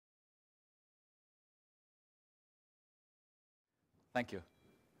Thank you.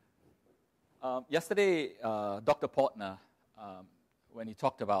 Yesterday, Dr. Portner, when he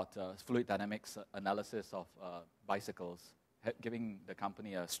talked about fluid dynamics analysis of bicycles, giving the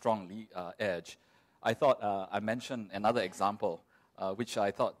company a strong edge, I thought I mentioned another example, which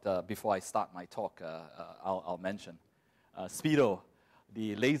I thought before I start my talk, I'll mention. Speedo,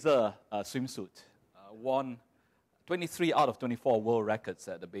 the laser swimsuit, won 23 out of 24 world records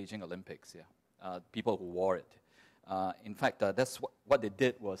at the Beijing Olympics. Yeah, people who wore it. In fact, that's what they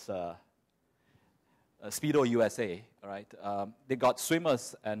did was Speedo USA. Right? They got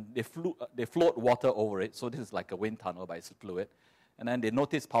swimmers and they float water over it. So this is like a wind tunnel, but it's fluid. And then they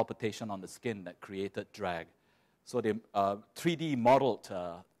noticed palpitation on the skin that created drag. So they 3D modeled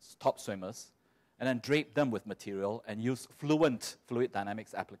top swimmers and then draped them with material and used fluent fluid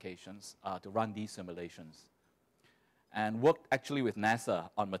dynamics applications to run these simulations. And worked actually with NASA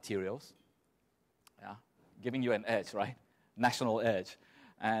on materials, yeah, giving you an edge, right? National edge.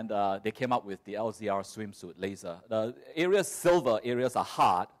 And they came up with the LZR swimsuit laser. The areas, silver areas are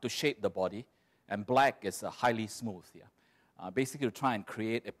hard to shape the body, and black is highly smooth here. Basically to try and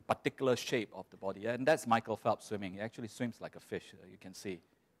create a particular shape of the body. And that's Michael Phelps swimming. He actually swims like a fish, you can see.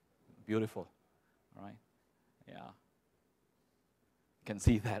 Beautiful, all right? Yeah. You can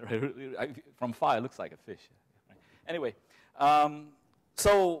see that, right? From far, it looks like a fish. Right? Anyway,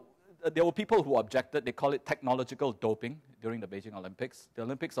 so there were people who objected. They call it technological doping during the Beijing Olympics. The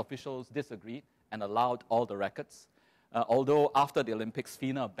Olympics officials disagreed and allowed all the records. Although after the Olympics,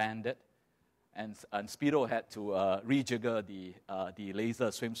 FINA banned it. And Speedo had to rejigger the laser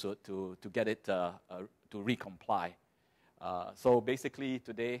swimsuit to get it to recomply. So basically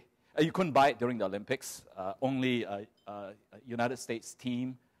today, you couldn't buy it during the Olympics. Only United States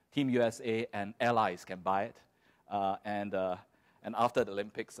Team USA, and allies can buy it. And after the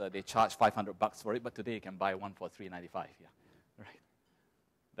Olympics, they charge $500 for it. But today you can buy one for $395. Yeah, right.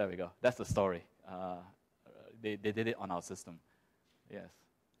 There we go. That's the story. They did it on our system. Yes.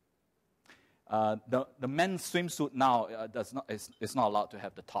 The men's swimsuit now is not allowed to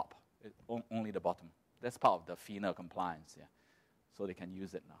have the top, only the bottom. That's part of the FINA compliance, yeah. So they can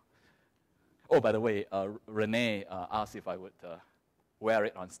use it now. Oh, by the way, Renee asked if I would wear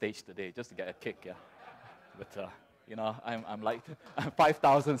it on stage today just to get a kick, yeah. But you know, I'm like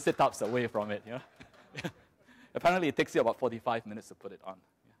 5,000 sit-ups away from it, you know. Apparently, it takes you about 45 minutes to put it on.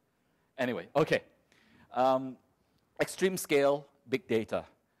 Yeah. Anyway, okay. Extreme scale, big data.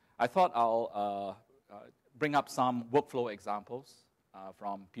 I thought I'll bring up some workflow examples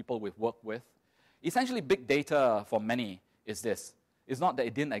from people we've worked with. Essentially, big data for many is this. It's not that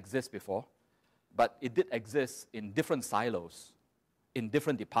it didn't exist before, but it did exist in different silos, in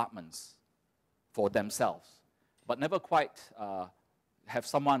different departments for themselves, but never quite have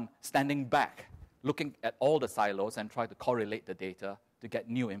someone standing back, looking at all the silos and try to correlate the data to get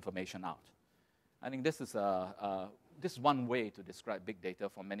new information out. I think this is this is one way to describe big data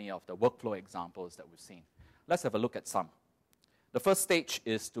for many of the workflow examples that we've seen. Let's have a look at some. The first stage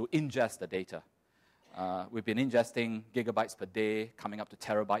is to ingest the data. We've been ingesting gigabytes per day, coming up to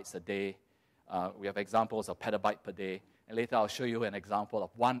terabytes a day. We have examples of petabyte per day. And later I'll show you an example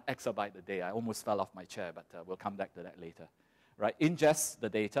of 1 exabyte a day. I almost fell off my chair, but we'll come back to that later. Right? Ingest the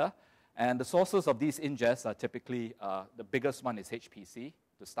data. And the sources of these ingests are typically, the biggest one is HPC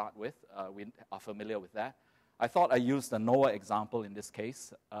to start with. We are familiar with that. I thought I used the NOAA example in this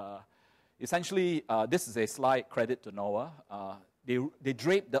case. Essentially, this is a slight credit to NOAA. They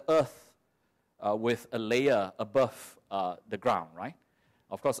drape the Earth with a layer above the ground, right?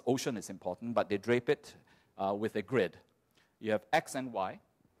 Of course, ocean is important, but they drape it with a grid. You have X and Y.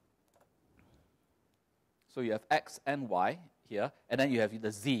 So you have X and Y here, and then you have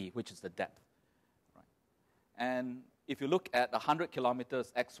the Z, which is the depth. Right? And if you look at the 100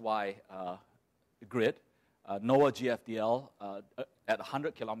 kilometers XY grid, NOAA GFDL at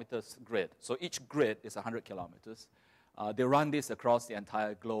 100 kilometers grid. So each grid is 100 kilometers. They run this across the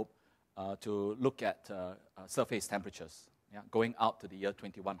entire globe to look at surface temperatures, yeah, going out to the year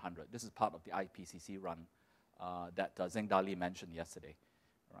 2100. This is part of the IPCC run that Zheng Dali mentioned yesterday.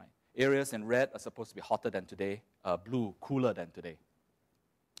 Right? Areas in red are supposed to be hotter than today, blue cooler than today.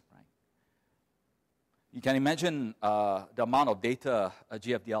 Right? You can imagine the amount of data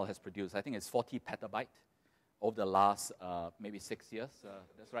GFDL has produced. I think it's 40 petabyte. Over the last maybe 6 years,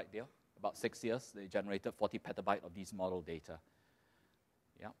 that's right, Dale? About 6 years, they generated 40 petabyte of these model data.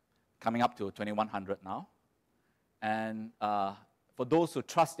 Yeah, coming up to 2100 now. And for those who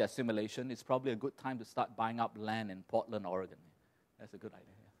trust their simulation, it's probably a good time to start buying up land in Portland, Oregon. That's a good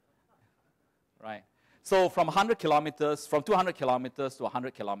idea. Yeah. Right. So from 100 kilometers, from 200 kilometers to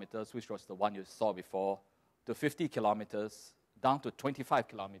 100 kilometers, which was the one you saw before, to 50 kilometers, down to 25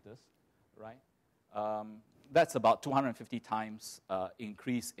 kilometers, right? That's about 250 times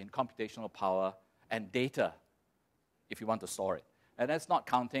increase in computational power and data if you want to store it. And that's not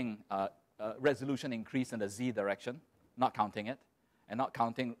counting resolution increase in the z direction, not counting it, and not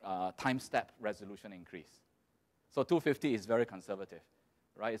counting time step resolution increase. So 250 is very conservative,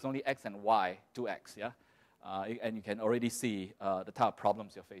 right? It's only x and y, 2x, yeah? And you can already see the type of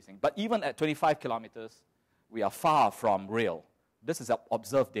problems you're facing. But even at 25 kilometers, we are far from real. This is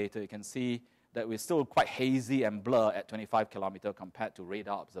observed data. You can see that we're still quite hazy and blur at 25 kilometers compared to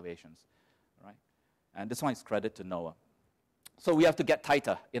radar observations, right? And this one is credit to NOAA. So we have to get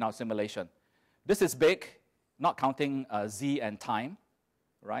tighter in our simulation. This is big, not counting z and time,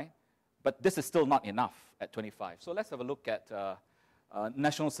 right? But this is still not enough at 25. So let's have a look at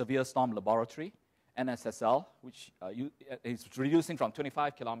National Severe Storm Laboratory, NSSL, which is reducing from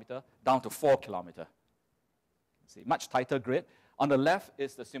 25 kilometers down to 4 kilometers. See, much tighter grid. On the left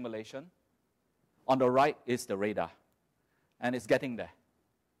is the simulation. On the right is the radar. And it's getting there.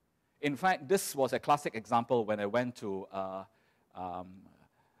 In fact, this was a classic example when I went to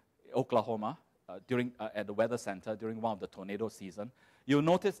Oklahoma at the weather center during one of the tornado season. You'll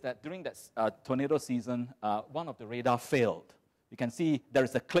notice that during that tornado season, one of the radar failed. You can see there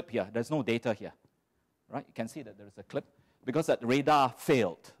is a clip here. There's no data here, right? You can see that there is a clip. Because that radar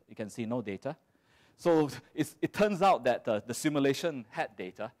failed, you can see no data. So it turns out that the simulation had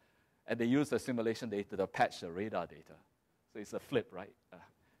data, and they used the simulation data to patch the radar data. So it's a flip, right,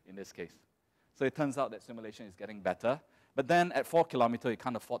 in this case. So it turns out that simulation is getting better. But then at 4 kilometers, you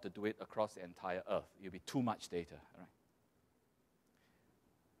can't afford to do it across the entire Earth. It will be too much data, right?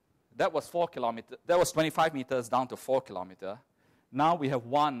 That was 4 kilometers. That was 25 meters down to 4 kilometers. Now we have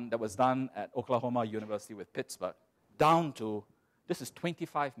one that was done at Oklahoma University with Pittsburgh, down to, this is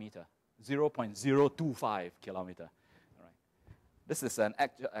 25 meters, 0.025 kilometers. All right. This is an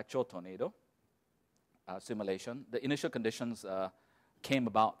actual tornado simulation. The initial conditions came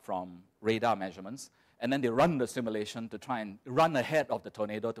about from radar measurements, and then they run the simulation to try and run ahead of the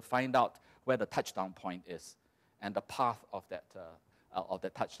tornado to find out where the touchdown point is and the path of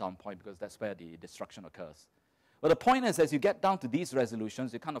that touchdown point, because that's where the destruction occurs. But the point is, as you get down to these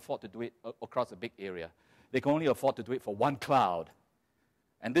resolutions, you can't afford to do it across a big area. They can only afford to do it for one cloud.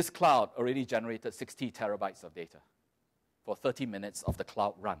 And this cloud already generated 60 terabytes of data for 30 minutes of the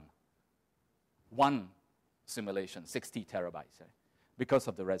cloud run. One simulation, 60 terabytes, right? Because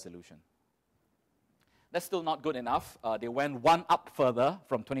of the resolution. That's still not good enough. They went one up further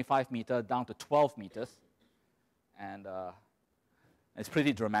from 25 meters down to 12 meters. And it's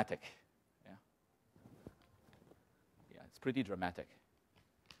pretty dramatic. Yeah, it's pretty dramatic.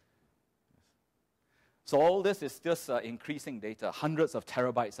 So all this is just increasing data. Hundreds of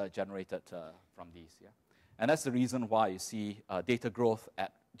terabytes are generated from these. Yeah? And that's the reason why you see data growth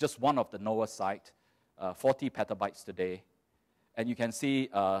at just one of the NOAA site, 40 petabytes today. And you can see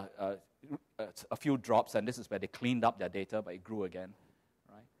a few drops, and this is where they cleaned up their data, but it grew again.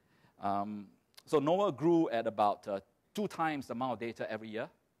 Right? So NOAA grew at about 2 times the amount of data every year,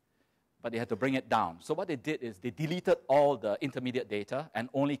 but they had to bring it down. So what they did is they deleted all the intermediate data and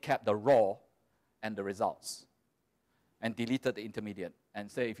only kept the raw and the results, and deleted the intermediate.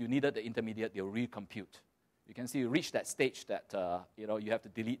 And say if you needed the intermediate, they'll recompute. You can see you reach that stage that you have to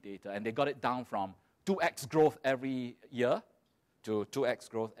delete data, and they got it down from 2x growth every year to 2x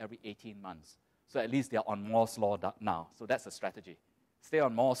growth every 18 months. So at least they're on Moore's law now. So that's a strategy. Stay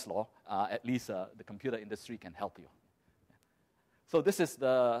on Moore's law. At least the computer industry can help you. So this is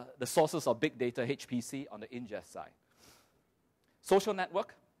the sources of big data, HPC, on the ingest side. Social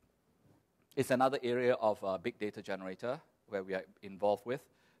network is another area of big data generator where we are involved with.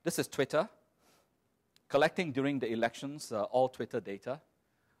 This is Twitter, collecting during the elections all Twitter data.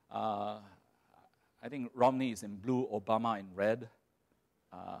 I think Romney is in blue, Obama in red.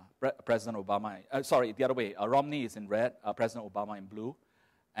 President Obama, the other way. Romney is in red, President Obama in blue.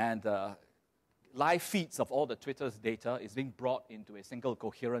 And live feeds of all the Twitter's data is being brought into a single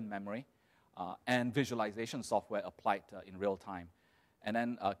coherent memory and visualization software applied in real time. And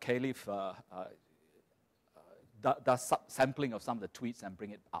then Caliph does sampling of some of the tweets and bring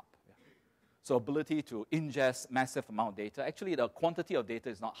it up. Yeah. So ability to ingest massive amount of data. Actually, the quantity of data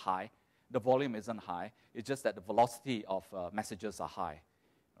is not high. The volume isn't high. It's just that the velocity of messages are high.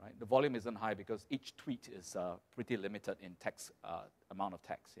 Right? The volume isn't high because each tweet is pretty limited in text amount of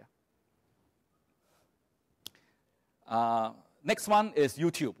text. Yeah. Next one is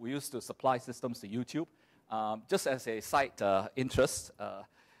YouTube. We used to supply systems to YouTube. Just as a side interest,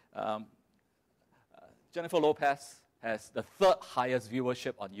 Jennifer Lopez has the 3rd highest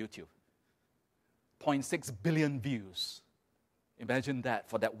viewership on YouTube. 0.6 billion views Imagine that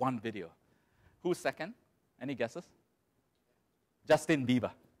for that one video. Who's second? Any guesses? Justin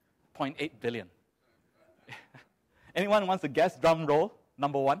Bieber, 0.8 billion. Anyone wants to guess? Drum roll,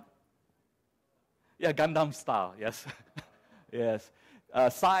 number one? Yeah, Gundam Style, yes. Yes.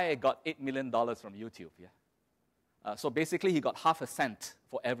 Psy got $8 million from YouTube, yeah. So basically, he got half a cent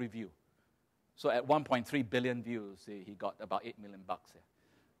for every view. So at 1.3 billion views, he got about $8 million, yeah.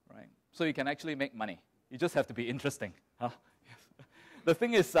 Right? So you can actually make money. You just have to be interesting. Huh? Yes. The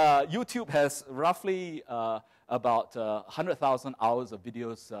thing is, YouTube has roughly about 100,000 hours of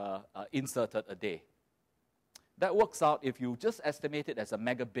videos inserted a day. That works out, if you just estimate it as a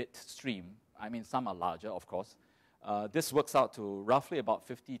megabit stream, I mean, some are larger, of course. This works out to roughly about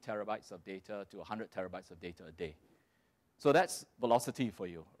 50 terabytes of data to 100 terabytes of data a day. So that's velocity for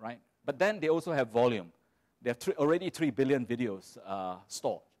you, right? But then they also have volume. They have already 3 billion videos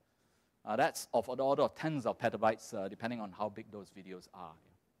stored. That's of the order of tens of petabytes, depending on how big those videos are.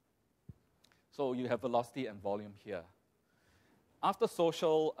 So you have velocity and volume here. After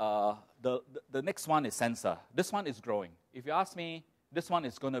social, the next one is sensor. This one is growing. If you ask me, this one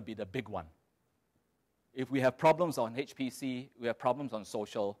is going to be the big one. If we have problems on HPC, we have problems on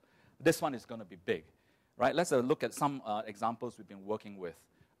social, this one is going to be big. Right? Let's look at some examples we've been working with.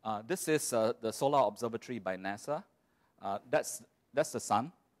 This is the Solar Observatory by NASA. That's the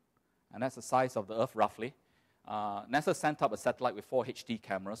sun, and that's the size of the Earth, roughly. NASA sent up a satellite with 4 HD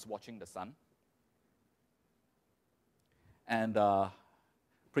cameras watching the sun. And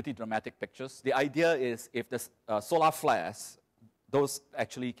pretty dramatic pictures. The idea is if the solar flares, those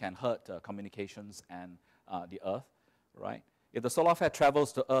actually can hurt communications and the Earth, right? If the solar flare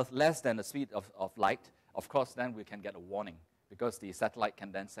travels to Earth less than the speed of light, of course, then we can get a warning, because the satellite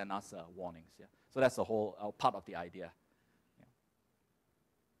can then send us warnings. Yeah? So that's the whole part of the idea. Yeah.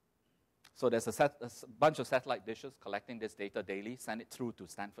 So there's a bunch of satellite dishes collecting this data daily, send it through to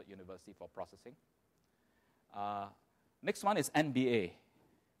Stanford University for processing. Next one is NBA.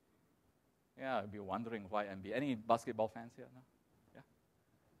 Yeah, I'd be wondering why NBA. Any basketball fans here? No?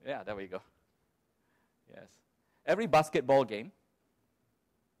 Yeah? Yeah, there we go. Yes. Every basketball game.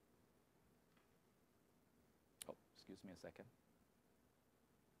 Oh, excuse me a second.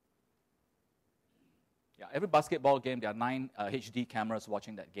 Yeah, every basketball game, there are 9 HD cameras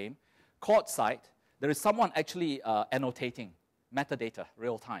watching that game. Courtside, there is someone actually annotating metadata,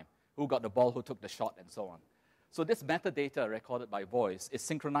 real time. Who got the ball, who took the shot, and so on. So this metadata recorded by voice is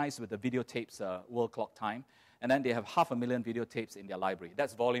synchronized with the videotape's world clock time, and then they have 500,000 videotapes in their library.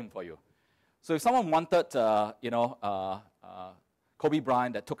 That's volume for you. So if someone wanted, Kobe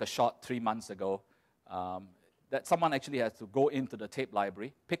Bryant that took a shot 3 months ago, that someone actually has to go into the tape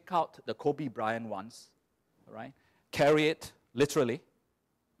library, pick out the Kobe Bryant ones, right? Carry it literally.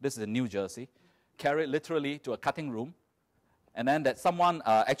 This is in New Jersey. Carry it literally to a cutting room, and then that someone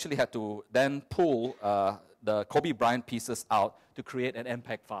actually had to then pull the Kobe Bryant pieces out to create an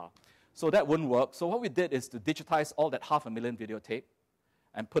MPEG file. So that wouldn't work. So what we did is to digitize all that 500,000 videotape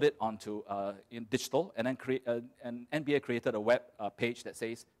and put it onto in digital, and then and NBA created a web page that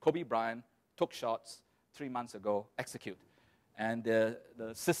says, Kobe Bryant took shots 3 months ago, execute. And the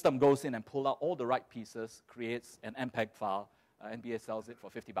system goes in and pulls out all the right pieces, creates an MPEG file. NBA sells it for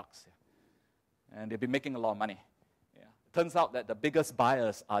 $50. Yeah. And they've been making a lot of money. Yeah. Turns out that the biggest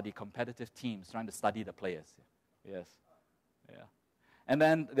buyers are the competitive teams trying to study the players. Yeah. Yes. Yeah. And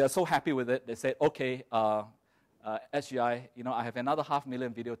then they're so happy with it, they said, okay, SGI, I have another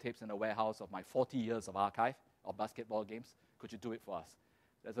 500,000 videotapes in the warehouse of my 40 years of archive of basketball games. Could you do it for us?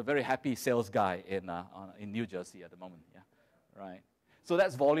 There's a very happy sales guy in New Jersey at the moment. Yeah. Right. So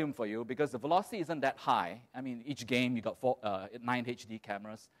that's volume for you, because the velocity isn't that high. I mean, each game you got 9 HD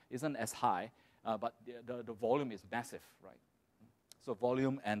cameras, isn't as high, but the volume is massive, right? So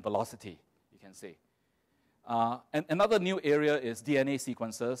volume and velocity, you can see. And another new area is DNA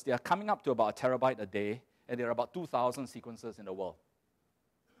sequences. They are coming up to about 1 terabyte a day, and there are about 2,000 sequences in the world.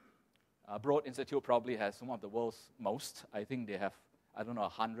 Broad Institute probably has some of the world's most. I think they have,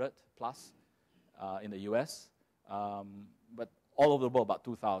 100 plus in the US. But all over the world, about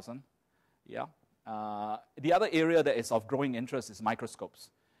 2,000. Yeah. The other area that is of growing interest is microscopes.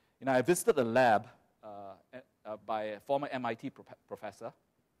 I visited a lab by a former MIT professor,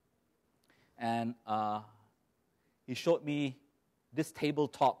 and he showed me this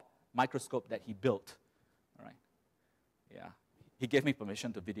tabletop microscope that he built. All right. Yeah. He gave me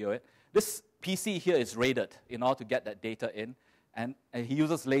permission to video it. This PC here is rated in order to get that data in, and he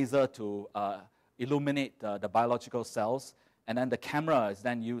uses laser to illuminate the biological cells. And then the camera is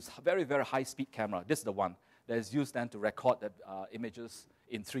then used, very, very high-speed camera. This is the one that is used then to record the images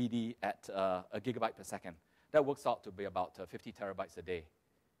in 3D at a gigabyte per second. That works out to be about 50 terabytes a day.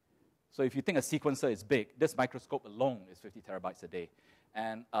 So if you think a sequencer is big, this microscope alone is 50 terabytes a day.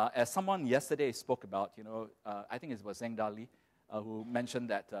 And as someone yesterday spoke about, I think it was Zheng Dali, who mentioned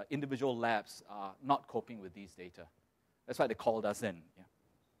that individual labs are not coping with these data. That's why they called us in. Yeah.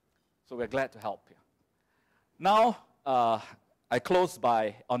 So we're glad to help. Yeah. Now, I close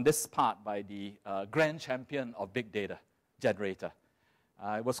on this part by the grand champion of big data generator.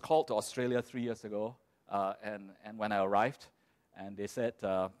 I was called to Australia 3 years ago, and when I arrived, and they said,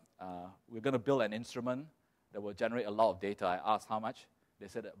 we're going to build an instrument that will generate a lot of data. I asked how much. They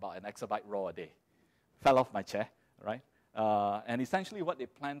said about an exabyte raw a day. Fell off my chair, right? And essentially what they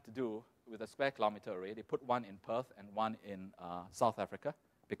plan to do with a square kilometer array, they put one in Perth and one in South Africa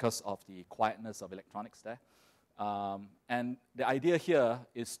because of the quietness of electronics there. And the idea here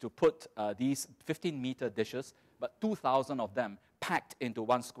is to put these 15-meter dishes, but 2,000 of them packed into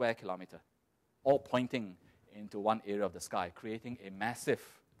 1 square kilometer, all pointing into one area of the sky, creating a massive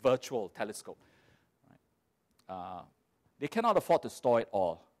virtual telescope. Right? They cannot afford to store it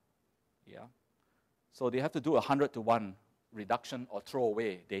all. Yeah? So they have to do 100-to-1 reduction or throw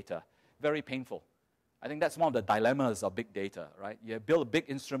away data. Very painful. I think that's one of the dilemmas of big data, right? You build a big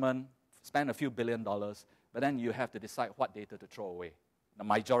instrument, spend a few $1 billion, but then you have to decide what data to throw away, the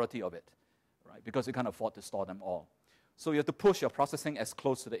majority of it, right? Because you can't afford to store them all. So you have to push your processing as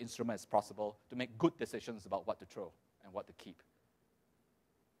close to the instrument as possible to make good decisions about what to throw and what to keep.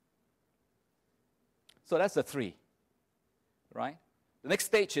 So that's the 3, right? The next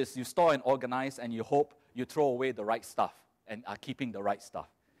stage is you store and organize, and you hope you throw away the right stuff and are keeping the right stuff.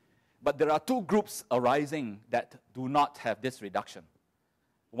 But there are 2 groups arising that do not have this reduction.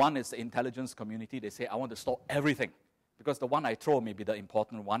 One is the intelligence community. They say, I want to store everything, because the one I throw may be the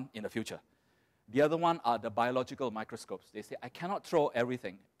important one in the future. The other one are the biological microscopes. They say, I cannot throw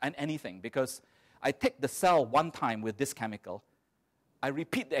everything and anything, because I take the cell one time with this chemical, I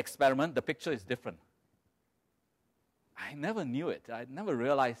repeat the experiment, the picture is different. I never knew it. I never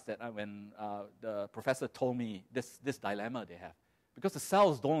realized that when the professor told me this dilemma they have. Because the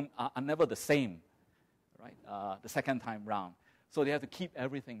cells are never the same, right, the second time round. So they have to keep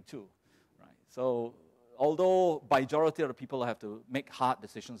everything too, right? So although majority of the people have to make hard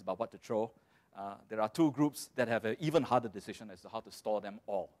decisions about what to throw, there are 2 groups that have an even harder decision as to how to store them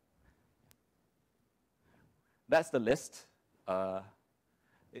all. That's the list. The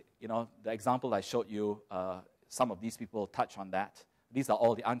example I showed you, some of these people touch on that. These are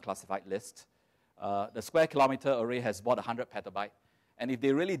all the unclassified lists. The square kilometer array has about 100 petabyte. And if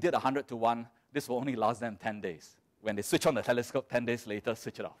they really did 100-to-1, this will only last them 10 days. When they switch on the telescope, 10 days later,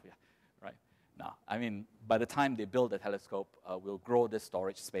 switch it off. Yeah, right? Now, I mean, by the time they build the telescope, we'll grow this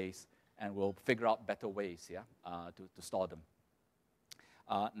storage space, and we'll figure out better ways, yeah, to store them.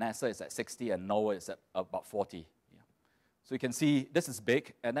 NASA is at 60, and NOAA is at about 40. Yeah. So you can see this is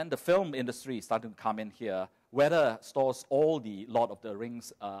big. And then the film industry is starting to come in here. Weather stores all the Lord of the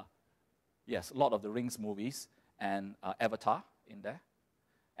Rings, Lord of the Rings movies, and Avatar in there.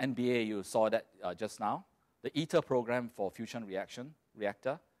 NBA, you saw that just now. The ITER program for fusion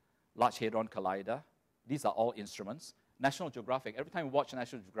reactor, Large Hadron Collider. These are all instruments. National Geographic, every time you watch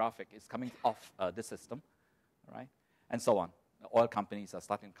National Geographic, it's coming off this system, right? And so on. The oil companies are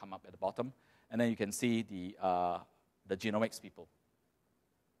starting to come up at the bottom. And then you can see the genomics people.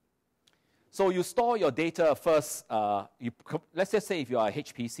 So you store your data first. Let's just say if you are a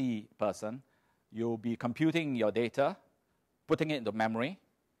HPC person, you'll be computing your data, putting it into memory,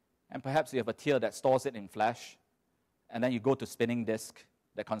 and perhaps you have a tier that stores it in flash, and then you go to spinning disk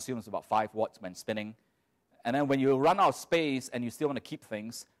that consumes about 5 watts when spinning. And then when you run out of space and you still want to keep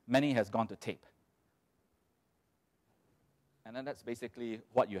things, many has gone to tape. And then that's basically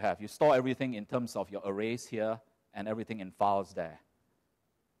what you have. You store everything in terms of your arrays here and everything in files there.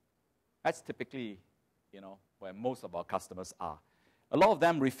 That's typically, where most of our customers are. A lot of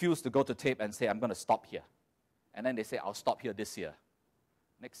them refuse to go to tape and say, I'm going to stop here. And then they say, I'll stop here this year.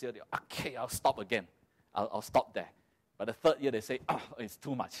 Next year, okay, I'll stop again. I'll stop there. But the 3rd year, they say, oh, it's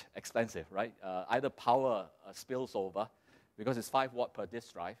too much, expensive, right? Either power spills over, because it's 5 watt per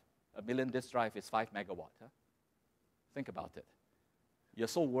disk drive. A million disk drive is 5 megawatt. Huh? Think about it. You're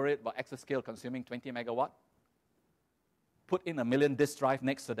so worried about exascale consuming 20 megawatt? Put in a million disk drive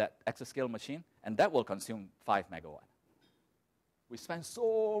next to that exascale machine, and that will consume 5 megawatt. We spend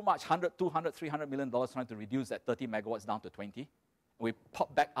so much, $100, $200, $300 million trying to reduce that 30 megawatts down to 20. We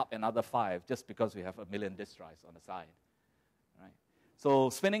pop back up another 5 just because we have a million disk drives on the side. Right?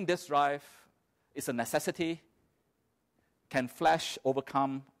 So spinning disk drive is a necessity. Can flash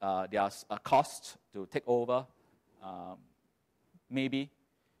overcome their cost to take over? Maybe.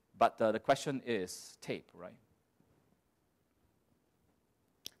 But the question is tape, right?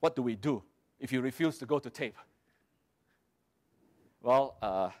 What do we do if you refuse to go to tape?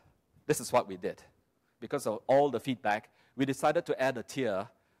 Well, this is what we did. Because of all the feedback, we decided to add a tier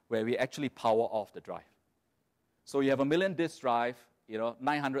where we actually power off the drive. So you have a 1 million disk drive,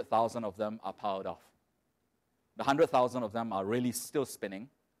 900,000 of them are powered off. The 100,000 of them are really still spinning,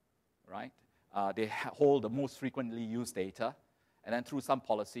 right? They hold the most frequently used data, and then through some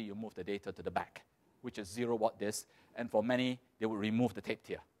policy, you move the data to the back, which is 0-watt disk, and for many, they will remove the tape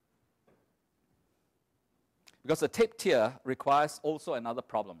tier. Because the tape tier requires also another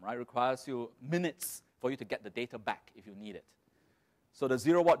problem, right? It requires you minutes for you to get the data back if you need it. So the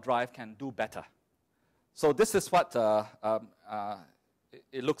 0-watt drive can do better. So this is what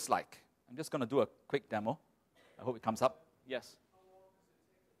it looks like. I'm just going to do a quick demo. I hope it comes up. Yes.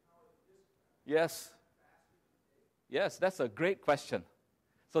 Yes. Yes, that's a great question.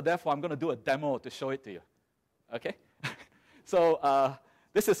 So therefore, I'm going to do a demo to show it to you. Okay? So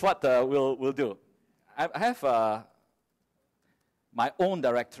this is what we'll do. I have my own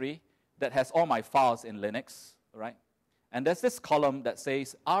directory that has all my files in Linux, right? And there's this column that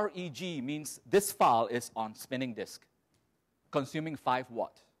says REG means this file is on spinning disk, consuming 5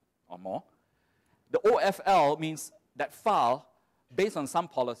 watt or more. The OFL means that file, based on some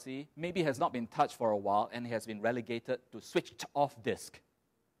policy, maybe has not been touched for a while and has been relegated to switched off disk.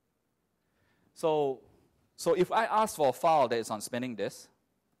 So if I ask for a file that is on spinning disk,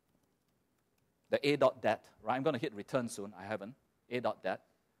 the a.dat, right? I'm going to hit return soon. I haven't. A.dat.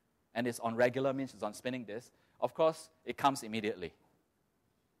 And it's on regular, means it's on spinning disk. Of course, it comes immediately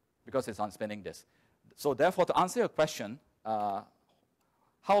because it's on spinning disk. So therefore, to answer your question, how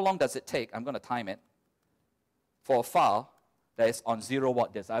long does it take? I'm going to time it for a file that is on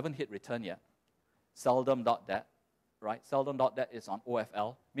 0-watt disk. I haven't hit return yet. Seldom.dat, right? Seldom.dat is on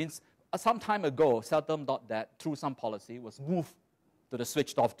OFL. Means some time ago, seldom.dat, through some policy, was moved to the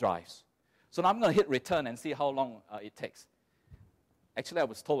switched off drives. So now I'm going to hit return and see how long it takes. Actually, I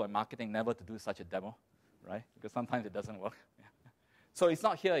was told by marketing never to do such a demo, right? Because sometimes it doesn't work. So it's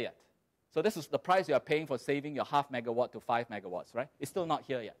not here yet. So this is the price you are paying for saving your 0.5 megawatt to 5 megawatts, right? It's still not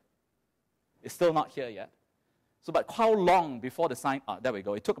here yet. It's still not here yet. So, but how long before the sign? There we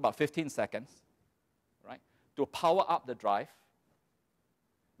go. It took about 15 seconds, right, to power up the drive,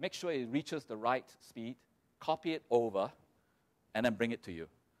 make sure it reaches the right speed, copy it over, and then bring it to you.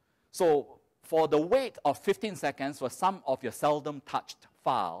 So for the wait of 15 seconds for some of your seldom touched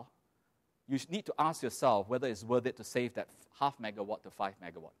file, you need to ask yourself whether it's worth it to save that 0.5 megawatt to 5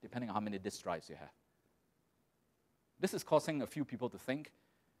 megawatt, depending on how many disk drives you have. This is causing a few people to think,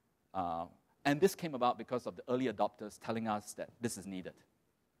 and this came about because of the early adopters telling us that this is needed.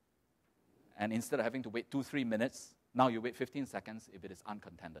 And instead of having to wait 2-3 minutes, now you wait 15 seconds if it is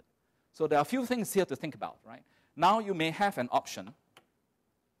uncontended. So there are a few things here to think about, right? Now you may have an option.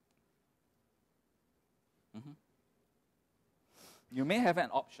 You may have an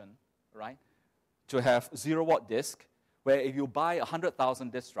option, right, to have 0-watt disk, where if you buy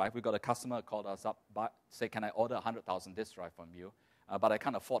 100,000 disk drive, we got a customer called us up, say, can I order 100,000 disk drive from you, but I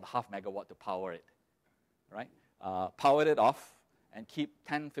can't afford 0.5 megawatt to power it, right? Power it off and keep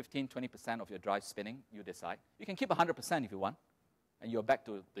 10, 15, 20% of your drive spinning, you decide. You can keep 100% if you want, and you're back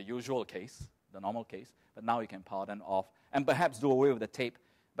to the usual case, the normal case, but now you can power them off, and perhaps do away with the tape.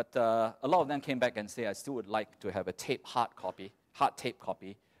 But a lot of them came back and say, I still would like to have a hard tape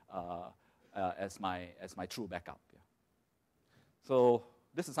copy as my true backup. Yeah. So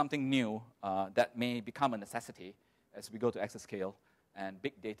this is something new that may become a necessity as we go to exascale and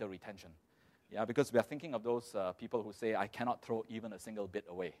big data retention. Yeah, because we are thinking of those people who say, I cannot throw even a single bit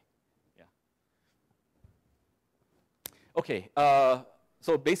away. Yeah. Okay,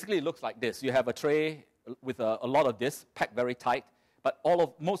 so basically it looks like this. You have a tray with a lot of disks packed very tight, but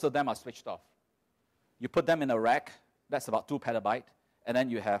most of them are switched off. You put them in a rack, that's about 2 petabytes, and then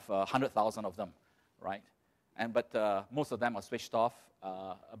you have 100,000 of them, right? But most of them are switched off.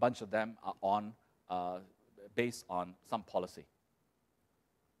 A bunch of them are on based on some policy.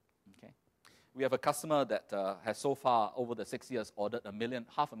 Okay, we have a customer that has so far over the 6 years ordered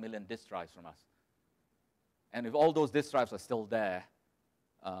 500,000 disk drives from us. And if all those disk drives are still there,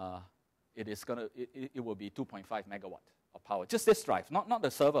 it will be 2.5 megawatt of power. Just this drive, not the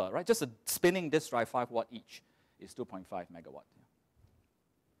server, right? Just a spinning disk drive, 5 watt each, is 2.5 megawatt.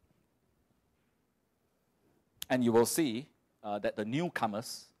 And you will see that the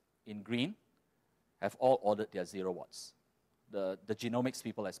newcomers in green have all ordered their 0 watts. The genomics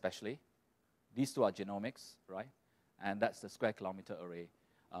people especially. These two are genomics, right? And that's the square kilometer array.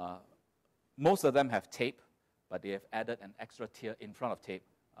 Most of them have tape, but they have added an extra tier in front of tape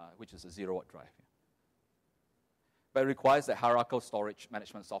which is a 0-watt drive. But it requires that hierarchical storage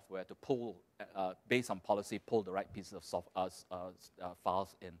management software to pull, based on policy, pull the right pieces of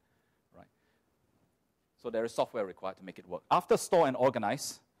files in. Right? So there is software required to make it work. After store and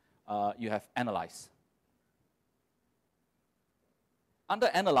organize, you have analyze. Under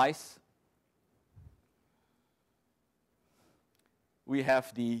analyze, we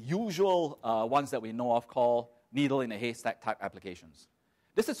have the usual ones that we know of called needle in a haystack type applications.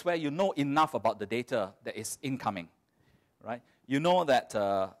 This is where you know enough about the data that is incoming. Right? You know that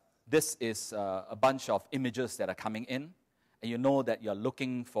this is a bunch of images that are coming in, and you know that you're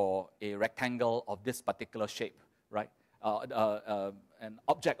looking for a rectangle of this particular shape, right? An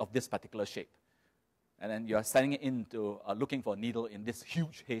object of this particular shape. And then you're sending it into looking for a needle in this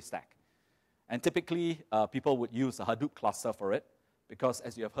huge haystack. And typically, people would use a Hadoop cluster for it, because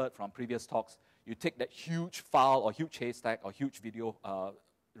as you have heard from previous talks, you take that huge file or huge haystack or huge video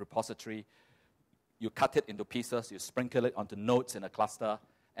repository, you cut it into pieces, you sprinkle it onto nodes in a cluster,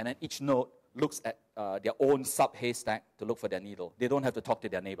 and then each node looks at their own sub-haystack to look for their needle. They don't have to talk to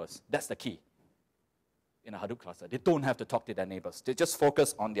their neighbors. That's the key in a Hadoop cluster. They don't have to talk to their neighbors. They just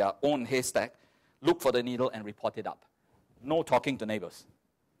focus on their own haystack, look for the needle, and report it up. No talking to neighbors.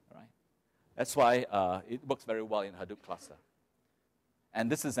 Right? That's why it works very well in a Hadoop cluster. And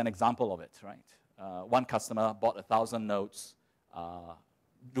this is an example of it. Right? One customer bought 1,000 nodes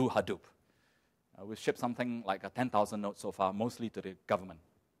through Hadoop. We've shipped something like 10,000 nodes so far, mostly to the government.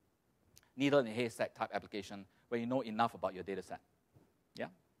 Needle in a haystack type application where you know enough about your data set. Yeah?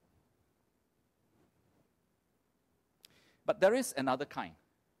 But there is another kind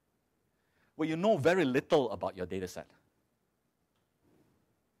where you know very little about your data set.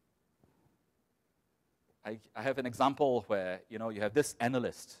 I have an example where you have this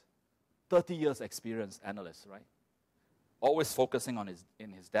analyst, 30 years experience analyst, right? Always focusing on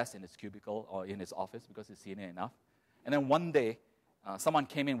in his desk, in his cubicle, or in his office because he's senior enough. And then one day, someone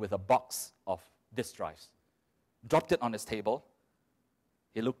came in with a box of disk drives, dropped it on his table.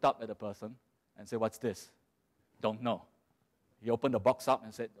 He looked up at the person and said, "What's this?" "Don't know." He opened the box up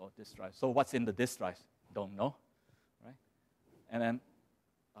and said, "Oh, disk drive." "So what's in the disk drives?" "Don't know." Right? And then,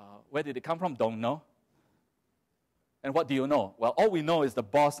 where did it come from? "Don't know." And what do you know? Well, all we know is the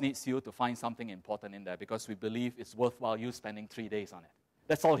boss needs you to find something important in there because we believe it's worthwhile you spending 3 days on it.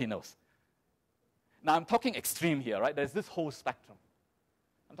 That's all he knows. Now, I'm talking extreme here, right? There's this whole spectrum.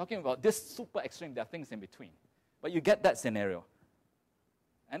 I'm talking about this super extreme. There are things in between. But you get that scenario.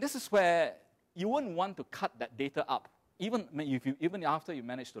 And this is where you wouldn't want to cut that data up. Even after you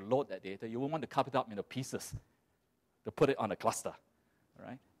manage to load that data, you wouldn't want to cut it up into pieces to put it on a cluster,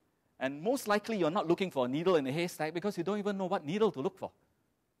 right? And most likely, you're not looking for a needle in a haystack because you don't even know what needle to look for.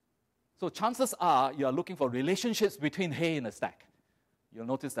 So chances are you are looking for relationships between hay in a stack. You'll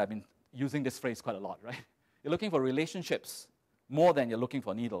notice that I've been using this phrase quite a lot, right? You're looking for relationships more than you're looking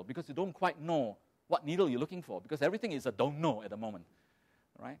for needle because you don't quite know what needle you're looking for because everything is a don't know at the moment,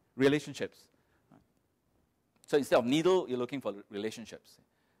 right? Relationships. So instead of needle, you're looking for relationships.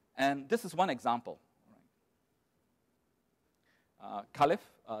 And this is one example. Khalif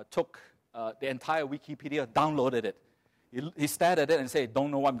took the entire Wikipedia, downloaded it. He stared at it and said, "Don't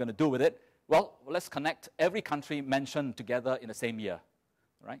know what I'm going to do with it." Well, let's connect every country mentioned together in the same year,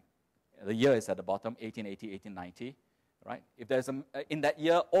 right? The year is at the bottom, 1880, 1890, right? If there's in that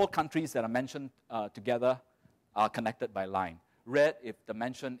year, all countries that are mentioned together are connected by line. Red if the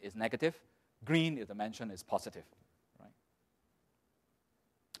mention is negative, green if the mention is positive.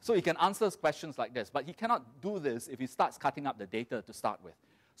 So he can answer questions like this, but he cannot do this if he starts cutting up the data to start with.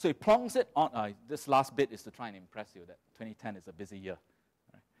 So he plonks it on, this last bit is to try and impress you that 2010 is a busy year.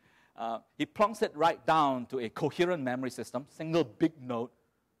 Right? He plonks it right down to a coherent memory system, single big node,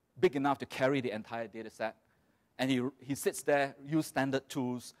 big enough to carry the entire data set, and he sits there, use standard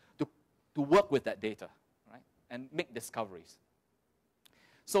tools to work with that data, right, and make discoveries.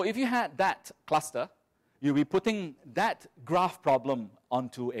 So if you had that cluster, you'll be putting that graph problem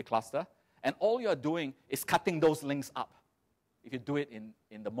onto a cluster, and all you're doing is cutting those links up if you do it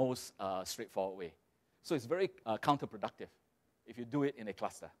in the most straightforward way. So it's very counterproductive if you do it in a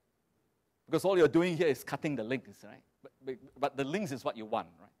cluster. Because all you're doing here is cutting the links, right? But the links is what you want,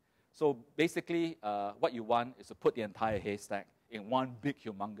 right? So basically, what you want is to put the entire haystack in one big,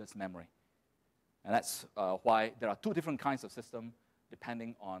 humongous memory. And that's why there are two different kinds of systems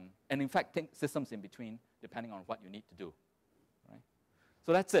depending on, and in fact, systems in between, depending on what you need to do. Right?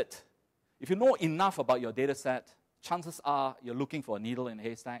 So that's it. If you know enough about your data set, chances are you're looking for a needle in a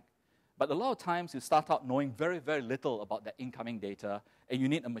haystack. But a lot of times you start out knowing very, very little about that incoming data, and you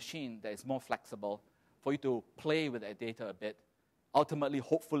need a machine that is more flexible for you to play with that data a bit ultimately,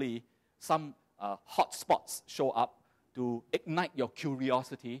 hopefully, some hot spots show up to ignite your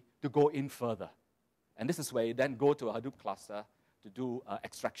curiosity to go in further. And this is where you then go to a Hadoop cluster to do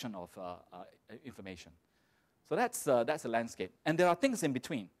extraction of information. So that's the landscape. And there are things in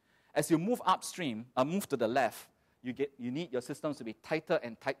between. As you move upstream, move to the left, you need your systems to be tighter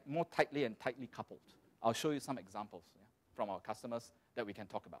and more tightly and tightly coupled. I'll show you some examples from our customers that we can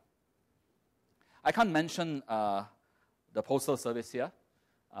talk about. I can't mention the postal service here,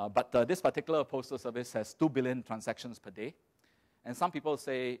 but this particular postal service has 2 billion transactions per day. And some people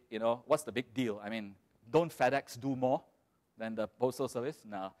say, what's the big deal? I mean, don't FedEx do more than the postal service?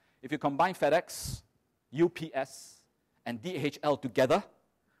 No. If you combine FedEx, UPS, and DHL together,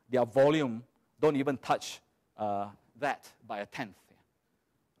 their volume don't even touch that by a tenth.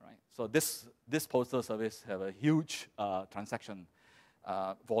 Right? So this postal service have a huge transaction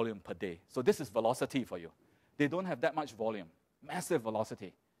volume per day. So this is velocity for you. They don't have that much volume, massive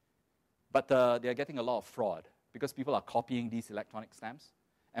velocity. But they're getting a lot of fraud because people are copying these electronic stamps.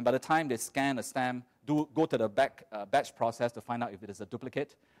 And by the time they scan a stamp, go to the batch process to find out if it is a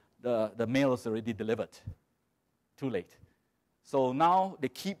duplicate, the mail is already delivered. Too late. So now they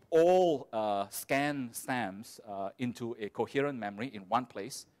keep all scanned stamps into a coherent memory in one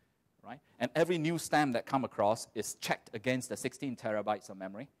place, right? And every new stamp that comes across is checked against the 16 terabytes of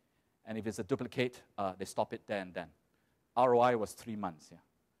memory. And if it's a duplicate, they stop it there and then. ROI was 3 months. Yeah.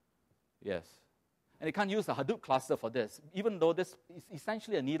 Yes. And they can't use a Hadoop cluster for this, even though this is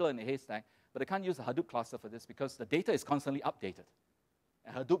essentially a needle in a haystack, but they can't use a Hadoop cluster for this because the data is constantly updated.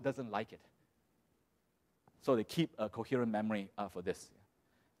 And Hadoop doesn't like it. So they keep a coherent memory for this.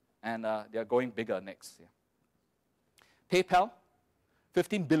 Yeah. And they're going bigger next. Yeah. PayPal,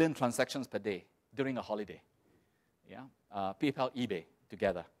 15 billion transactions per day during a holiday. Yeah. PayPal, eBay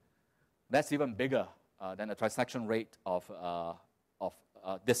together. That's even bigger than the transaction rate of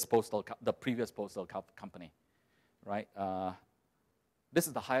the previous postal company, right? This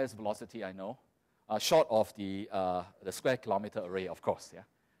is the highest velocity I know, short of the square kilometer array, of course. Yeah.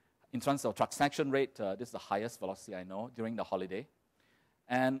 In terms of transaction rate, this is the highest velocity I know during the holiday.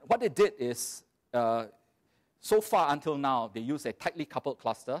 And what they did is, so far until now, they use a tightly coupled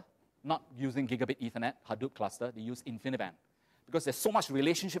cluster, not using gigabit Ethernet Hadoop cluster. They use InfiniBand. Because there's so much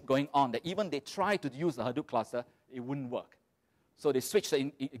relationship going on that even they try to use the Hadoop cluster, it wouldn't work. So they switched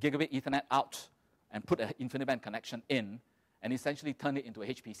the gigabit Ethernet out and put an InfiniBand connection in and essentially turned it into a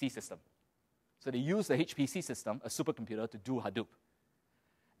HPC system. So they use the HPC system, a supercomputer, to do Hadoop.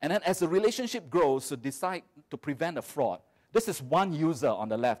 And then as the relationship grows, to decide to prevent a fraud, this is one user on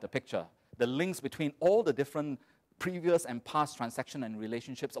the left, the picture, the links between all the different previous and past transaction and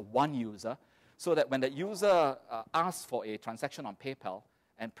relationships of one user, so that when the user asks for a transaction on PayPal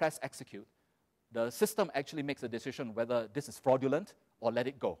and press execute, the system actually makes a decision whether this is fraudulent or let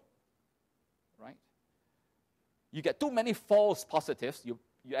it go, right? You get too many false positives, you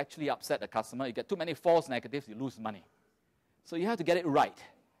actually upset the customer. You get too many false negatives, you lose money. So you have to get it right.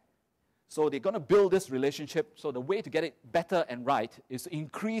 So they're going to build this relationship. So the way to get it better and right is to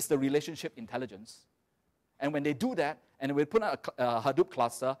increase the relationship intelligence. And when they do that, and we put out a Hadoop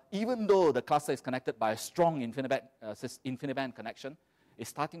cluster, even though the cluster is connected by a strong InfiniBand connection, it's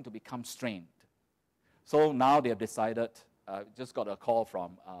starting to become strained. So now they have decided, just got a call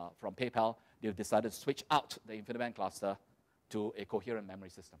from PayPal, they've decided to switch out the InfiniBand cluster to a coherent memory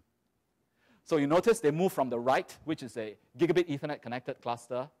system. So you notice they move from the right, which is a gigabit Ethernet connected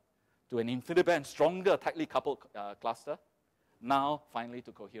cluster, to an InfiniBand stronger, tightly coupled cluster, now finally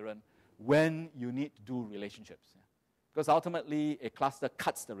to coherent when you need to do relationships. Yeah? Because ultimately, a cluster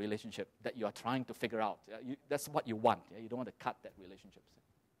cuts the relationship that you are trying to figure out. Yeah? That's what you want. Yeah? You don't want to cut that relationship.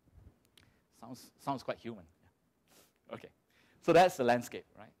 Sounds quite human. Yeah. Okay, so that's the landscape,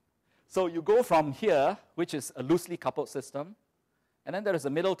 right? So you go from here, which is a loosely coupled system, and then there is a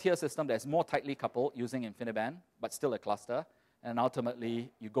middle tier system that is more tightly coupled using InfiniBand, but still a cluster, and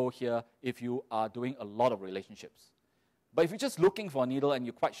ultimately you go here if you are doing a lot of relationships. But if you're just looking for a needle and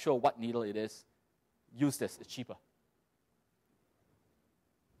you're quite sure what needle it is, use this, it's cheaper.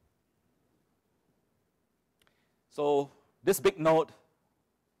 So this big node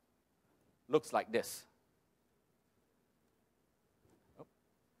looks like this. Oh,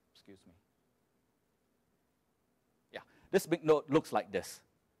 excuse me. Yeah, this big node looks like this.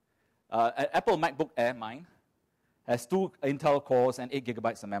 An Apple MacBook Air, mine, has 2 Intel cores and 8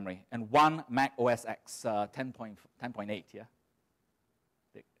 gigabytes of memory, and 1 Mac OS X 10.8, yeah?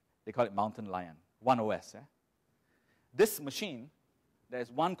 They call it Mountain Lion, 1 OS, yeah? This machine, there's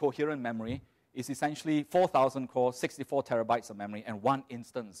 1 coherent memory, is essentially 4,000 cores, 64 terabytes of memory, and 1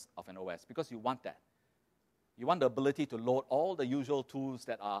 instance of an OS, because you want that. You want the ability to load all the usual tools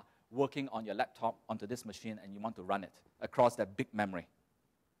that are working on your laptop onto this machine, and you want to run it across that big memory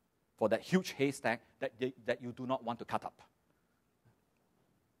for that huge haystack that you do not want to cut up.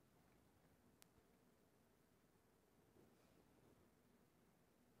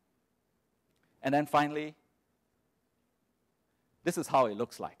 And then finally, this is how it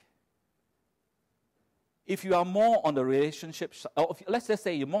looks like. If you are more on the relationship, or let's just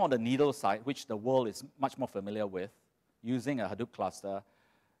say you're more on the needle side, which the world is much more familiar with, using a Hadoop cluster,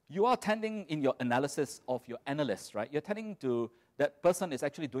 you are tending in your analysis of your analysts, right? You're tending to, that person is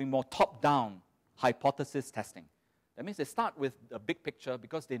actually doing more top-down hypothesis testing. That means they start with the big picture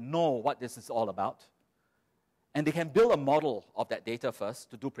because they know what this is all about. And they can build a model of that data first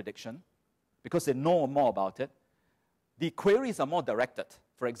to do prediction because they know more about it. The queries are more directed.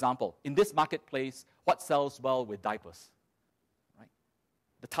 For example, in this marketplace, what sells well with diapers? Right?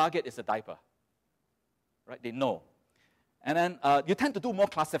 The target is a diaper. Right? They know. And then you tend to do more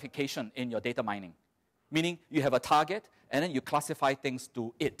classification in your data mining, meaning you have a target, and then you classify things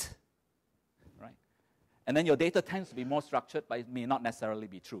to it. Right? And then your data tends to be more structured, but it may not necessarily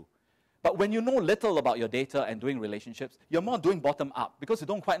be true. But when you know little about your data and doing relationships, you're more doing bottom-up because you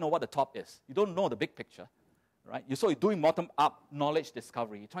don't quite know what the top is. You don't know the big picture. Right? So you're doing bottom-up knowledge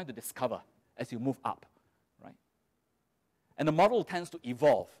discovery. You're trying to discover as you move up. Right? And the model tends to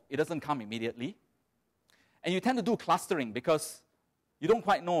evolve. It doesn't come immediately. And you tend to do clustering because you don't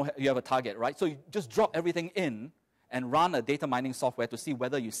quite know you have a target, right? So you just drop everything in and run a data mining software to see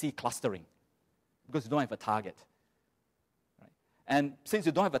whether you see clustering because you don't have a target. Right? And since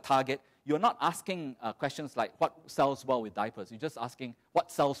you don't have a target, you're not asking questions like what sells well with diapers. You're just asking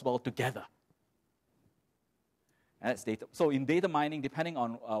what sells well together. And that's data. So in data mining, depending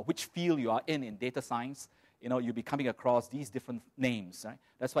on which field you are in data science, you'll be coming across these different names. Right?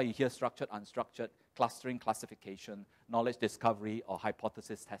 That's why you hear structured, unstructured, clustering, classification, knowledge discovery, or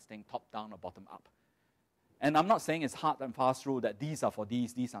hypothesis testing, top-down or bottom-up. And I'm not saying it's hard and fast rule that these are for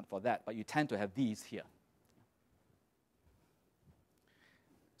these aren't for that, but you tend to have these here.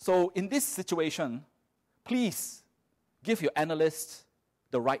 So in this situation, please give your analysts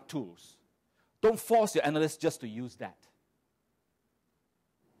the right tools. Don't force your analysts just to use that.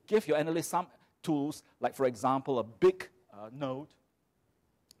 Give your analysts some tools, like, for example, a big node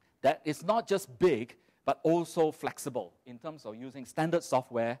that is not just big, but also flexible in terms of using standard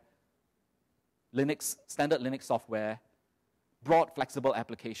software, standard Linux software, broad, flexible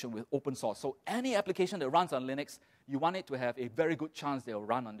application with open source. So any application that runs on Linux, you want it to have a very good chance they'll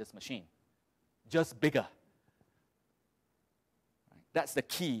run on this machine, just bigger. That's the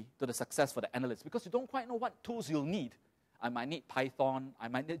key to the success for the analyst because you don't quite know what tools you'll need. I might need Python. I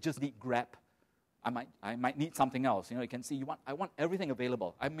might just need grep. I might need something else. You can see I want everything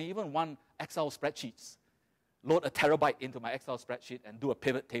available. I may even want Excel spreadsheets. Load a terabyte into my Excel spreadsheet and do a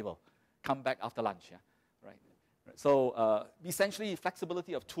pivot table. Come back after lunch. Yeah? Right. So essentially,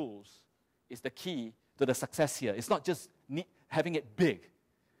 flexibility of tools is the key to the success here. It's not just having it big,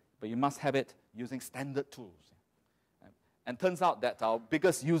 but you must have it using standard tools. And turns out that our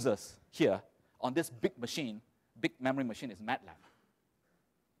biggest users here on this big memory machine, is MATLAB.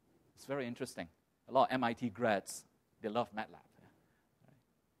 It's very interesting. A lot of MIT grads, they love MATLAB. Yeah. Right.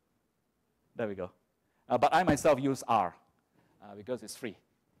 There we go. But I myself use R because it's free.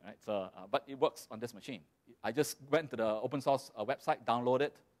 Right? So, but it works on this machine. I just went to the open source website, downloaded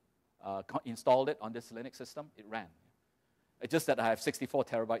it, installed it on this Linux system. It ran. It's just that I have 64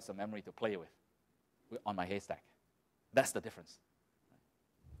 terabytes of memory to play with on my haystack. That's the difference.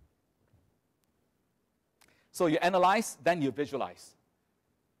 So you analyze, then you visualize.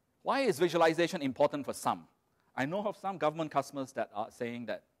 Why is visualization important for some? I know of some government customers that are saying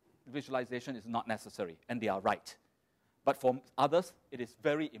that visualization is not necessary, and they are right. But for others, it is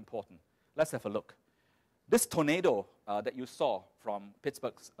very important. Let's have a look. This tornado that you saw from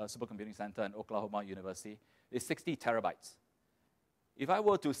Pittsburgh Supercomputing Center and Oklahoma University is 60 terabytes. If I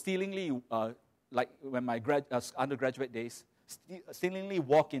were to stealingly like when my undergraduate days, stealingly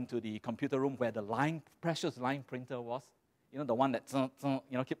walk into the computer room where the precious line printer was, the one that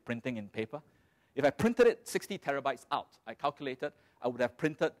keep printing in paper. If I printed it 60 terabytes out, I calculated, I would have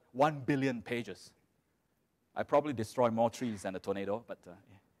printed 1 billion pages. I probably destroy more trees than a tornado, but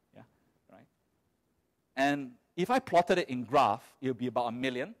yeah, right. And if I plotted it in graph, it would be about 1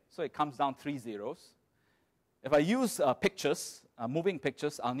 million, so it comes down 3 zeros. If I use pictures, moving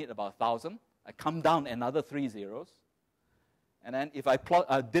pictures, I'll need about 1,000. I come down another 3 zeros. And then if I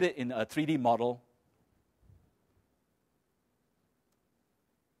did it in a 3D model,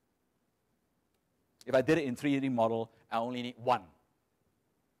 I only need 1.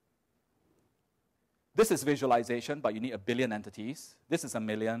 This is visualization, but you need 1 billion entities. This is 1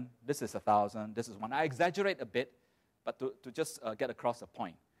 million. This is 1,000. This is 1. I exaggerate a bit, but to just get across a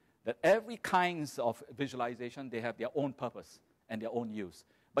point, that every kinds of visualization, they have their own purpose and their own use.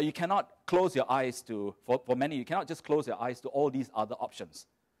 But you cannot close your eyes to, for many, you cannot just close your eyes to all these other options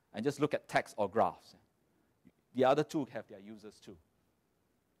and just look at text or graphs. The other two have their uses too.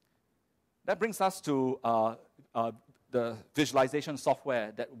 That brings us to the visualization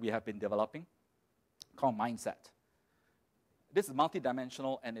software that we have been developing called Mindset. This is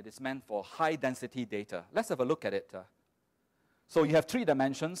multidimensional and it is meant for high-density data. Let's have a look at it. So you have 3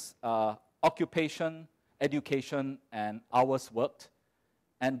 dimensions, occupation, education, and hours worked.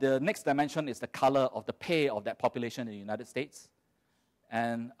 And the next dimension is the color of the pay of that population in the United States.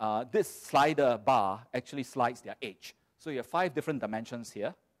 And this slider bar actually slides their age. So you have 5 different dimensions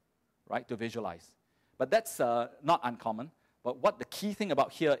here, right, to visualize. But that's not uncommon. But what the key thing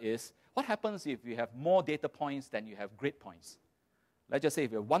about here is, what happens if you have more data points than you have grid points? Let's just say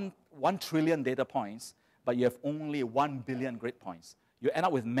if you have 1 trillion data points, but you have only 1 billion grid points. You end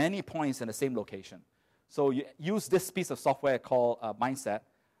up with many points in the same location. So you use this piece of software called Mindset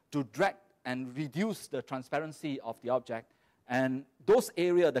to drag and reduce the transparency of the object. And those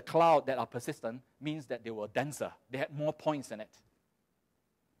areas, the cloud that are persistent, means that they were denser. They had more points in it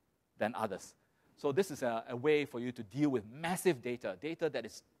than others. So this is a way for you to deal with massive data that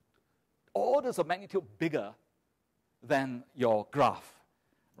is orders of magnitude bigger than your graph,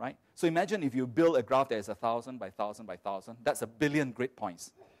 right? So imagine if you build a graph that is 1,000 by 1,000 by 1,000, that's 1 billion grid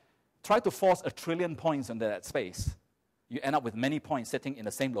points. Try to force 1 trillion points into that space. You end up with many points sitting in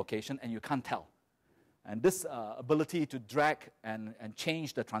the same location, and you can't tell. And this ability to drag and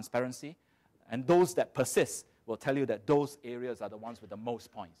change the transparency, and those that persist will tell you that those areas are the ones with the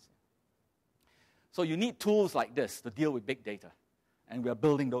most points. So you need tools like this to deal with big data, and we are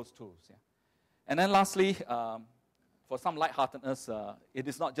building those tools. Yeah. And then lastly, for some lightheartedness, it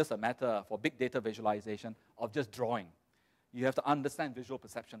is not just a matter for big data visualization of just drawing. You have to understand visual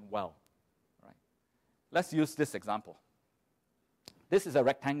perception well. Right? Let's use this example. This is a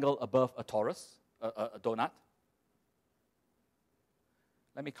rectangle above a torus, a donut.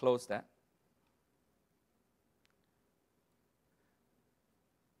 Let me close that.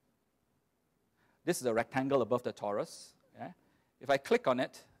 This is a rectangle above the torus. Yeah? If I click on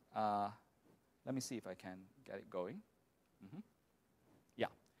it, let me see if I can get it going. Mm-hmm. Yeah,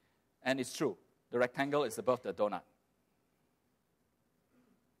 and it's true. The rectangle is above the donut.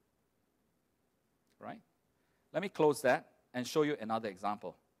 Right? Let me close that and show you another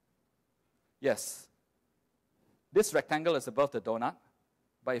example. Yes, this rectangle is above the donut,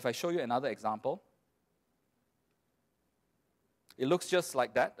 but if I show you another example, it looks just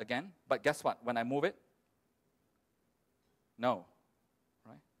like that again, but guess what? When I move it, no,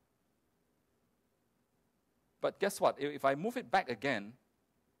 right? But guess what? If I move it back again,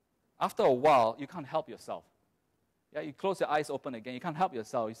 after a while, you can't help yourself. Yeah, you close your eyes open again, you can't help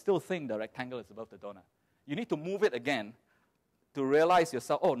yourself. You still think the rectangle is above the donut. You need to move it again to realize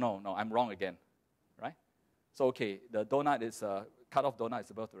yourself, oh, no, I'm wrong again, right? So, okay, the donut is, cut-off donut is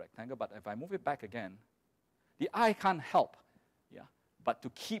above the rectangle, but if I move it back again, the eye can't help, yeah, but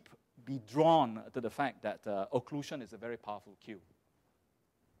to be drawn to the fact that occlusion is a very powerful cue.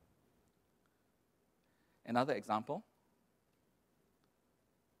 Another example.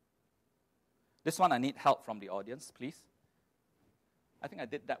 This one I need help from the audience, please. I think I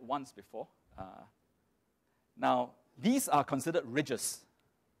did that once before. Now, these are considered ridges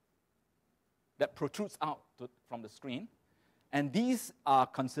that protrudes out from the screen, and these are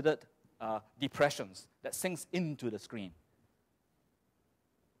considered depressions that sinks into the screen.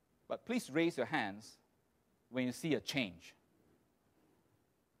 But please raise your hands when you see a change.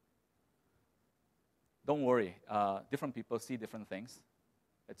 Don't worry, different people see different things.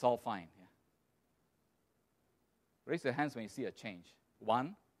 It's all fine. Yeah. Raise your hands when you see a change.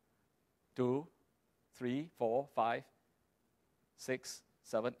 1, 2, 3, 4, 5, 6,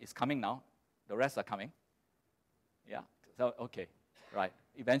 7. It's coming now. The rest are coming. Yeah. So, okay. Right.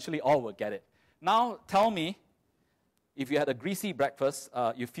 Eventually, all will get it. Now, tell me, if you had a greasy breakfast,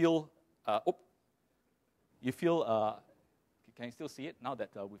 you feel, can you still see it now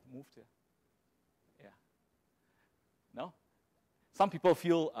that we've moved here? Yeah. No? Some people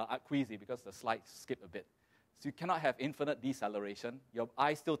feel queasy because the slides skip a bit. So you cannot have infinite deceleration. Your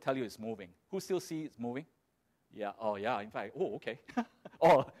eyes still tell you it's moving. Who still sees it's moving? Yeah. Oh, yeah. In fact, oh, okay.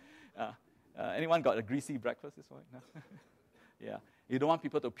 Anyone got a greasy breakfast this morning? No? Yeah. You don't want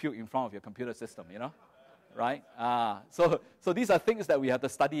people to puke in front of your computer system, you know? Right? So these are things that we have to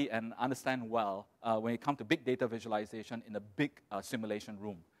study and understand well when it comes to big data visualization in a big simulation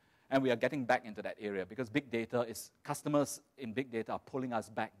room. And we are getting back into that area because big data customers in big data are pulling us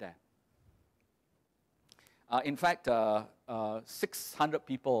back there. In fact, 600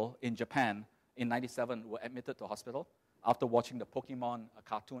 people in Japan in 97 were admitted to hospital after watching the Pokemon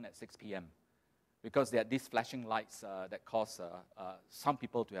cartoon at 6 p.m. because they had these flashing lights that cause some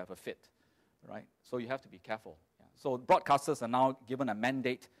people to have a fit, right? So you have to be careful. Yeah. So broadcasters are now given a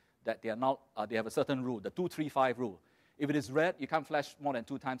mandate that they have a certain rule, the 2-3-5 rule. If it is red, you can't flash more than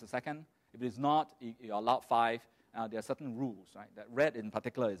 2 times a second. If it is not, you're allowed 5. There are certain rules, right? That red in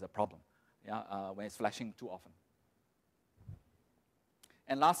particular is a problem, yeah, when it's flashing too often.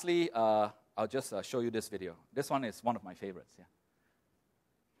 And lastly, I'll just show you this video. This one is one of my favorites. Yeah.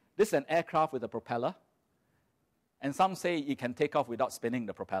 This is an aircraft with a propeller, and some say it can take off without spinning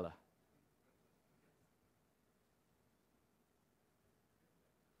the propeller.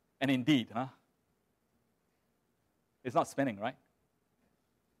 And indeed, huh? It's not spinning, right?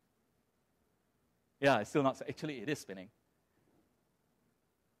 Yeah, it's still not. Actually, it is spinning.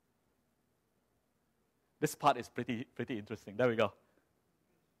 This part is pretty interesting. There we go.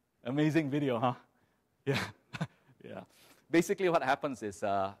 Amazing video, huh? Yeah, yeah. Basically, what happens is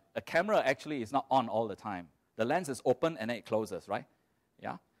a camera actually is not on all the time. The lens is open and then it closes, right?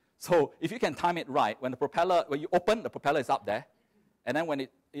 Yeah. So if you can time it right, when you open, the propeller is up there, and then when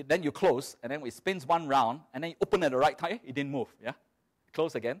then you close, and then it spins one round, and then you open at the right time, it didn't move, yeah?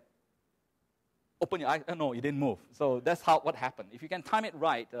 Close again. Open your eyes, no, it didn't move. So that's what happened. If you can time it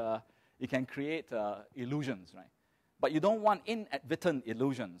right, you can create illusions, right? But you don't want inadvertent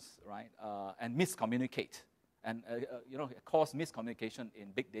illusions, right? And miscommunicate, and cause miscommunication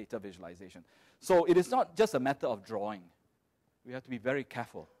in big data visualization. So it is not just a matter of drawing. We have to be very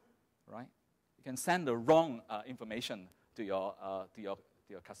careful, right? You can send the wrong information to your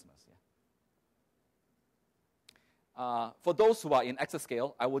customers. Yeah. For those who are in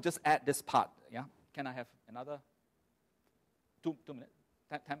exascale, I will just add this part. Yeah. Can I have another 2 minutes?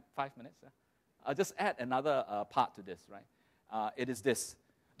 5 minutes? Yeah? I'll just add another part to this, right? It is this.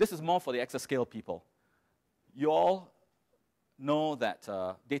 This is more for the exascale people. You all know that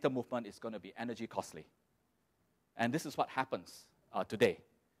data movement is going to be energy costly. And this is what happens today.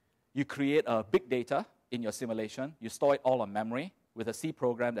 You create a big data in your simulation. You store it all on memory with a C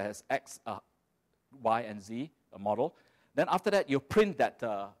program that has X, Y, and Z, a model. Then after that, you print that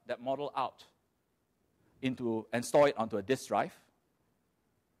model out and store it onto a disk drive.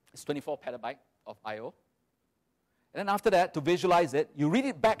 It's 24 petabyte of I/O. And then after that, to visualize it, you read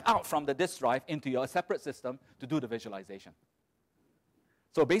it back out from the disk drive into your separate system to do the visualization.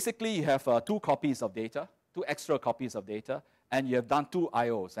 So basically, you have 2 copies of data, 2 extra copies of data, and you have done 2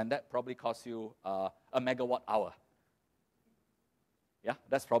 I/Os, and that probably costs you a megawatt hour. Yeah,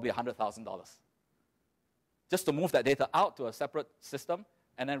 that's probably $100,000. Just to move that data out to a separate system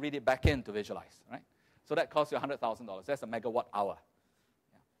and then read it back in to visualize, right? So that costs you $100,000. That's a megawatt hour.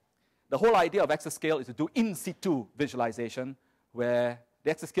 Yeah. The whole idea of exascale is to do in situ visualization, where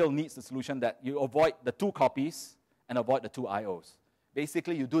the exascale needs the solution that you avoid the 2 copies and avoid the 2 I/Os.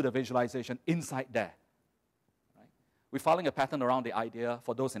 Basically, you do the visualization inside there. Right? We're following a pattern around the idea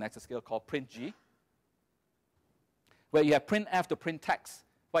for those in exascale called print G, where you have print F to print text.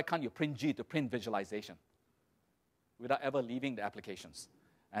 Why can't you print G to print visualization without ever leaving the applications?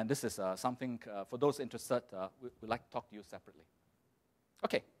 And this is something, for those interested, we'd like to talk to you separately.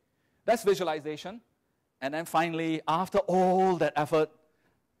 Okay, that's visualization. And then finally, after all that effort,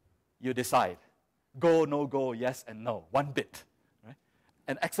 you decide. Go, no go, yes and no. 1 bit. Right?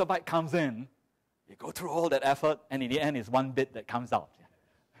 An exabyte comes in, you go through all that effort, and in the end, it's 1 bit that comes out.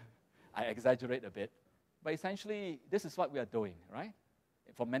 I exaggerate a bit. But essentially, this is what we are doing, right?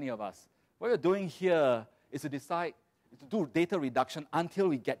 For many of us. What we're doing here is to decide to do data reduction until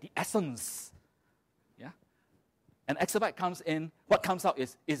we get the essence. Yeah? An exabyte comes in, what comes out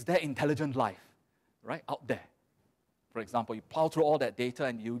is there intelligent life, right, out there? For example, you plow through all that data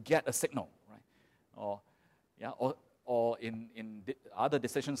and you get a signal, right? Or in other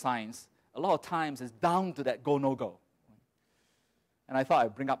decision science, a lot of times it's down to that go, no go. Right? And I thought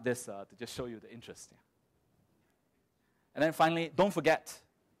I'd bring up this to just show you the interest. Yeah. And then finally, don't forget,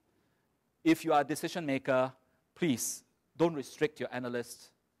 if you are a decision maker, please don't restrict your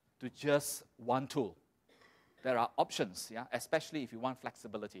analysts to just one tool. There are options, yeah, especially if you want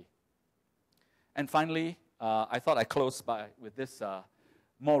flexibility. And finally, I thought I'd close with this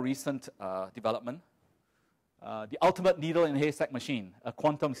more recent development. The ultimate needle in haystack machine, a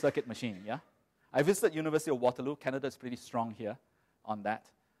quantum circuit machine, yeah? I visited University of Waterloo. Canada is pretty strong here on that.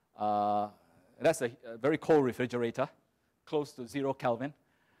 That's a very cold refrigerator, close to 0 Kelvin.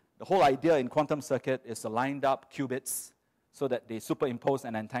 The whole idea in quantum circuit is to line up qubits so that they superimpose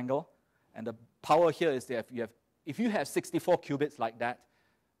and entangle. And the power here is that if you have 64 qubits like that,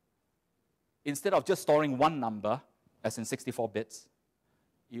 instead of just storing one number, as in 64 bits,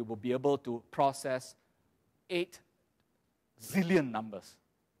 you will be able to process 8 zillion numbers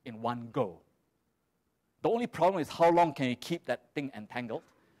in one go. The only problem is how long can you keep that thing entangled?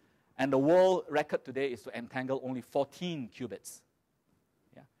 And the world record today is to entangle only 14 qubits.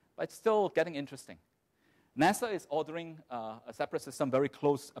 Yeah? But it's still getting interesting. NASA is ordering a separate system very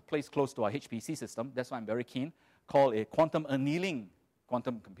close, a place close to our HPC system. That's why I'm very keen, called a quantum annealing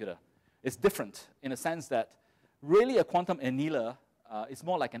quantum computer. It's different in a sense that really a quantum annealer is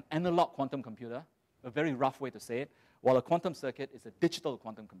more like an analog quantum computer, a very rough way to say it, while a quantum circuit is a digital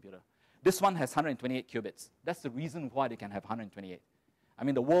quantum computer. This one has 128 qubits. That's the reason why they can have 128. I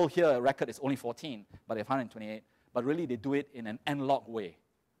mean, the world here record is only 14, but they have 128. But really, they do it in an analog way.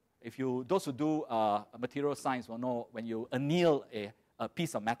 Those who do material science will know when you anneal a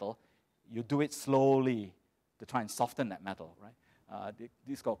piece of metal, you do it slowly to try and soften that metal, right? This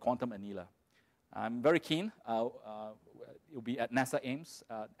is called quantum annealer. I'm very keen. It'll be at NASA Ames,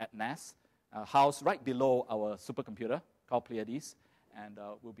 at NAS, housed right below our supercomputer called Pleiades, and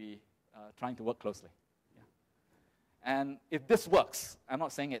we'll be trying to work closely. Yeah. And if this works, I'm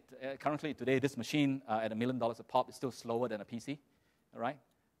not saying it, currently today this machine at $1 million a pop is still slower than a PC, all right?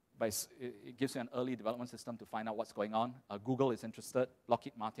 But it gives you an early development system to find out what's going on. Google is interested,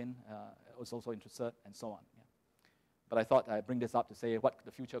 Lockheed Martin is also interested, and so on. Yeah. But I thought I'd bring this up to say what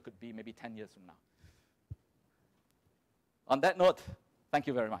the future could be maybe 10 years from now. On that note, thank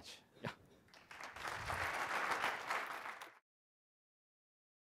you very much.